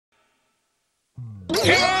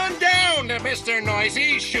Come on down to Mr.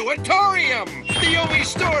 Noisy Shoe-A-Torium, the only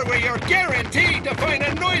store where you're guaranteed to find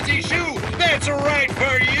a noisy shoe that's right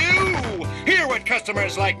for you. Hear what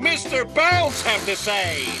customers like Mr. Bounce have to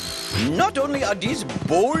say. Not only are these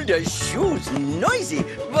bolder shoes noisy,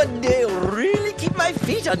 but they really keep my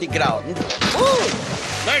feet on the ground. Ooh.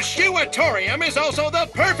 The Shoe-A-Torium is also the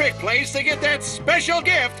perfect place to get that special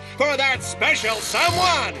gift for that special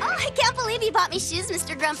someone. Oh, I can't believe you bought me shoes,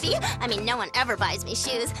 Mr. Grumpy. I mean, no one ever buys me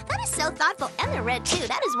shoes. That is so thoughtful, and they're red, too.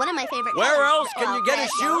 That is one of my favorite Where colors. else can you get a Red,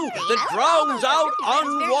 shoe yellow, green. that I drowns love out all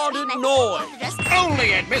those. unwanted It's very noise? sweet.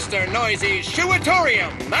 Only at Mr. Noisy's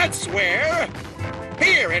Shoe-A-Torium, that's where.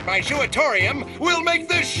 Here at my Shoe-A-Torium, we'll make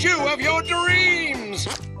the shoe of your dreams.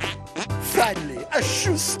 Finally, a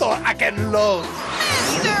shoe store I can love.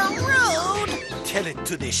 Mr. Rude! Tell it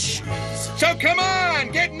to the shoes. So come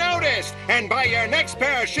on, get noticed, and buy your next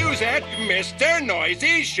pair of shoes at Mr.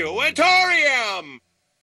 Noisy's Shoe-A-Torium.